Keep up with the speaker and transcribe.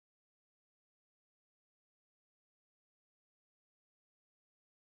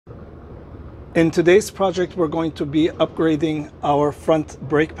In today's project, we're going to be upgrading our front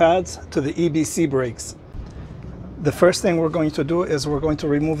brake pads to the EBC brakes. The first thing we're going to do is we're going to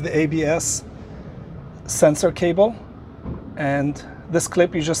remove the ABS sensor cable, and this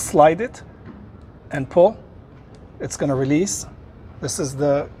clip, you just slide it and pull. It's going to release. This is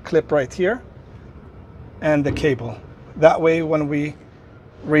the clip right here and the cable. That way, when we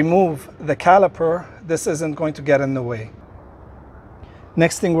remove the caliper, this isn't going to get in the way.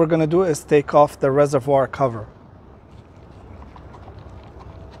 Next thing we're going to do is take off the reservoir cover.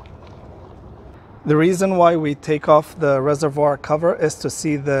 The reason why we take off the reservoir cover is to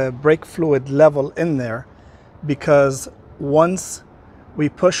see the brake fluid level in there, because once we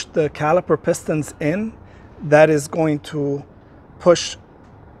push the caliper pistons in, that is going to push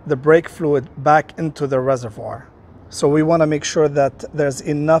the brake fluid back into the reservoir. So we want to make sure that there's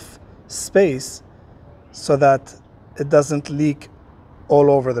enough space so that it doesn't leak all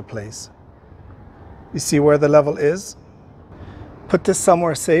over the place. You see where the level is? Put this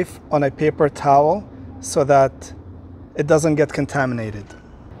somewhere safe on a paper towel so that it doesn't get contaminated.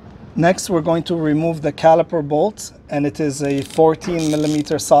 Next, we're going to remove the caliper bolts, and it is a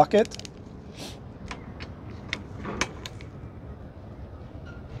 14mm socket.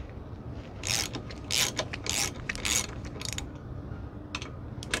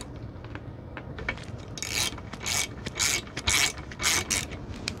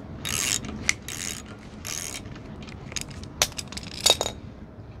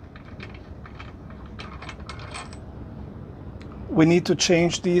 We need to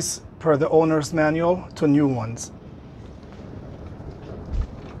change these per the owner's manual to new ones.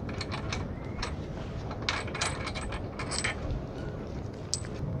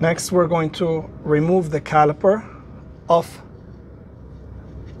 Next, we're going to remove the caliper off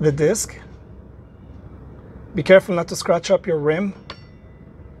the disc. Be careful not to scratch up your rim.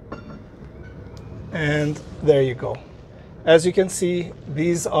 And there you go. As you can see,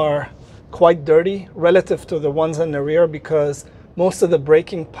 these are quite dirty relative to the ones in the rear, because most of the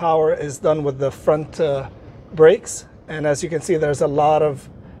braking power is done with the front brakes. And as you can see, there's a lot of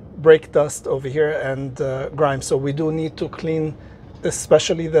brake dust over here and grime. So we do need to clean,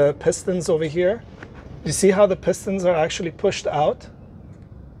 especially the pistons over here. You see how the pistons are actually pushed out?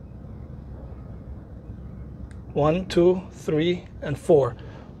 1, 2, 3, and 4.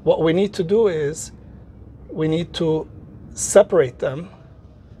 What we need to do is we need to separate them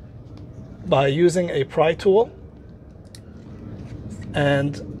by using a pry tool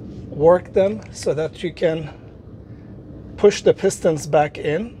and work them so that you can push the pistons back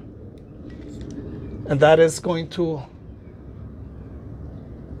in, and that is going to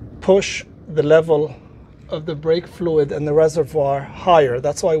push the level of the brake fluid and the reservoir higher.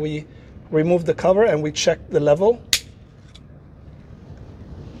 That's why we remove the cover and we check the level.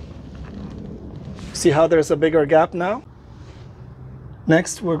 See how there's a bigger gap now?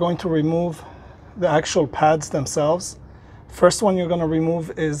 Next, we're going to remove the actual pads themselves. First one you're going to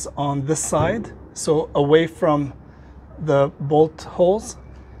remove is on this side, so away from the bolt holes,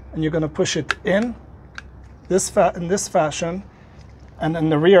 and you're going to push it in this fashion, and in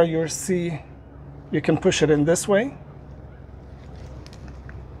the rear you'll see you can push it in this way.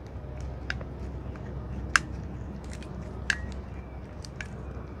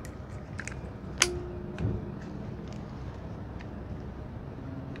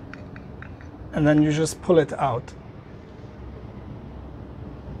 And then you just pull it out.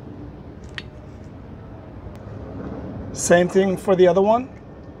 Same thing for the other one.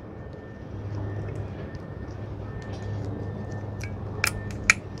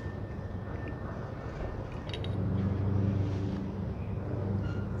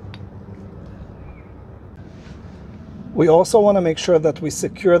 We also want to make sure that we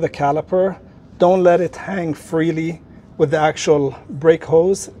secure the caliper. Don't let it hang freely with the actual brake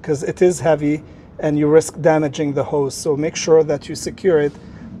hose, because it is heavy and you risk damaging the hose. So make sure that you secure it.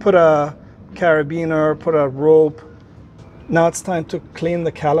 Put a carabiner, put a rope. Now it's time to clean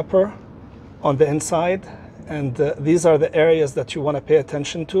the caliper on the inside, and these are the areas that you want to pay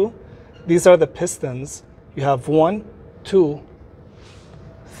attention to. These are the pistons. You have 1, 2,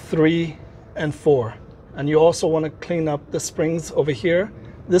 3, and 4. And you also want to clean up the springs over here.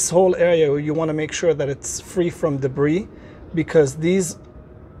 This whole area, you want to make sure that it's free from debris, because these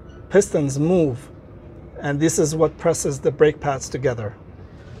pistons move, and this is what presses the brake pads together.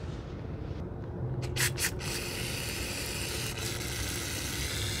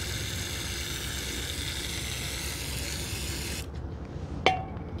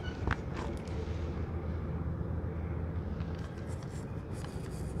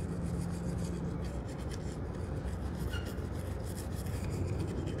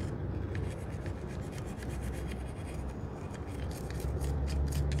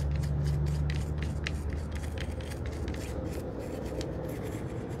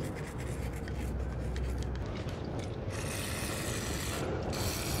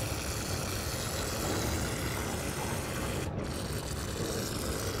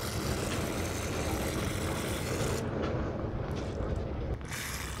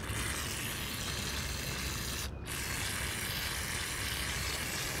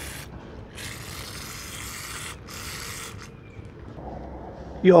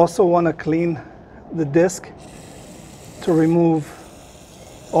 You also want to clean the disc to remove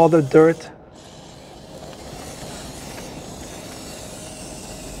all the dirt.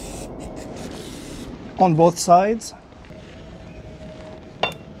 On both sides.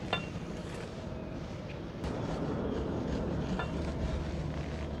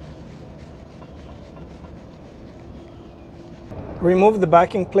 Remove the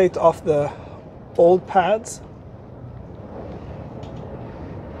backing plate off the old pads.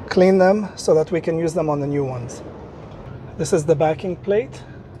 Clean them so that we can use them on the new ones. This is the backing plate,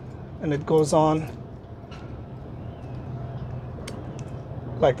 and it goes on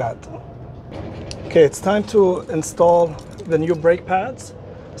like that. Okay, it's time to install the new brake pads.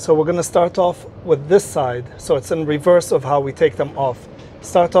 So we're going to start off with this side, so it's in reverse of how we take them off.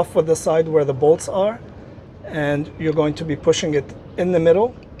 Start off with the side where the bolts are, and you're going to be pushing it in the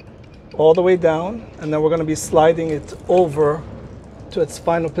middle all the way down, and then we're going to be sliding it over to its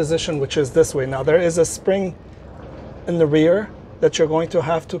final position, which is this way. Now there is a spring in the rear that you're going to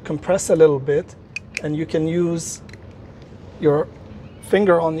have to compress a little bit, and you can use your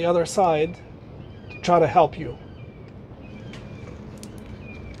finger on the other side to try to help you.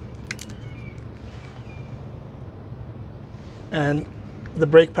 And the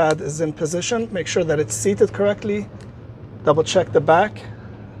brake pad is in position. Make sure that it's seated correctly. Double check the back.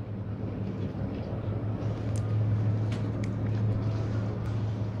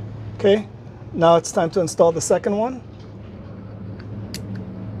 Okay, now it's time to install the second one.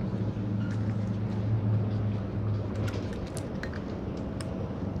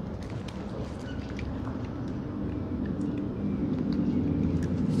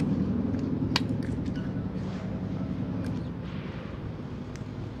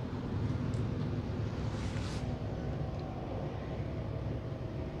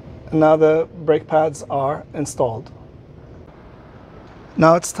 And now the brake pads are installed.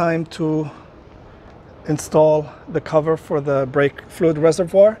 Now it's time to install the cover for the brake fluid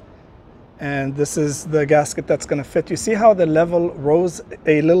reservoir. And this is the gasket that's going to fit. You see how the level rose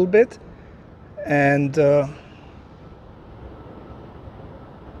a little bit? And the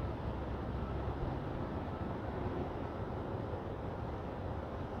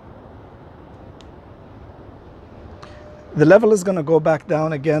level is going to go back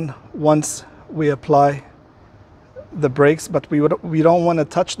down again once we apply the brakes, but we don't want to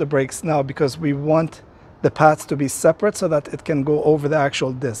touch the brakes now because we want the pads to be separate so that it can go over the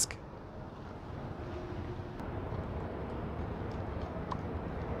actual disc.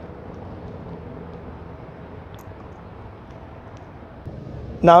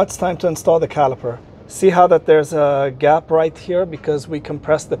 Now it's time to install the caliper. See how that there's a gap right here because we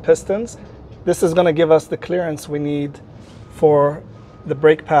compressed the pistons? This is going to give us the clearance we need for the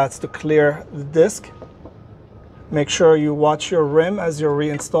brake pads to clear the disc. Make sure you watch your rim as you're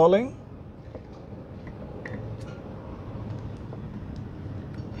reinstalling.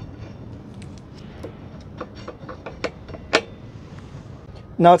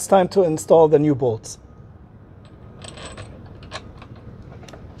 Now it's time to install the new bolts.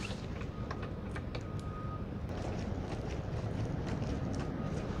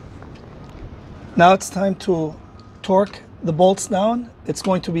 Now it's time to torque the bolts down. It's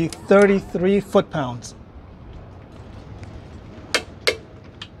going to be 33 foot-pounds.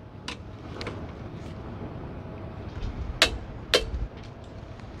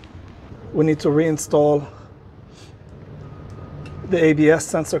 We need to reinstall the ABS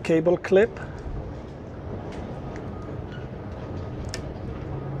sensor cable clip.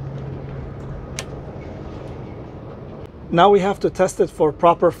 Now we have to test it for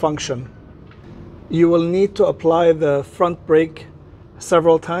proper function. You will need to apply the front brake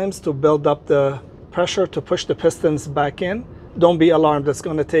several times to build up the pressure to push the pistons back in. Don't be alarmed, it's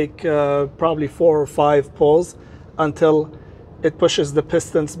going to take probably 4 or 5 pulls until it pushes the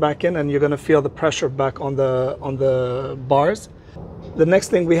pistons back in and you're going to feel the pressure back on the bars. The next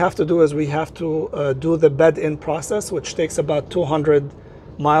thing we have to do is we have to do the bed-in process, which takes about 200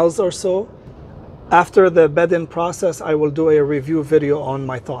 miles or so. After the bed-in process, I will do a review video on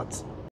my thoughts.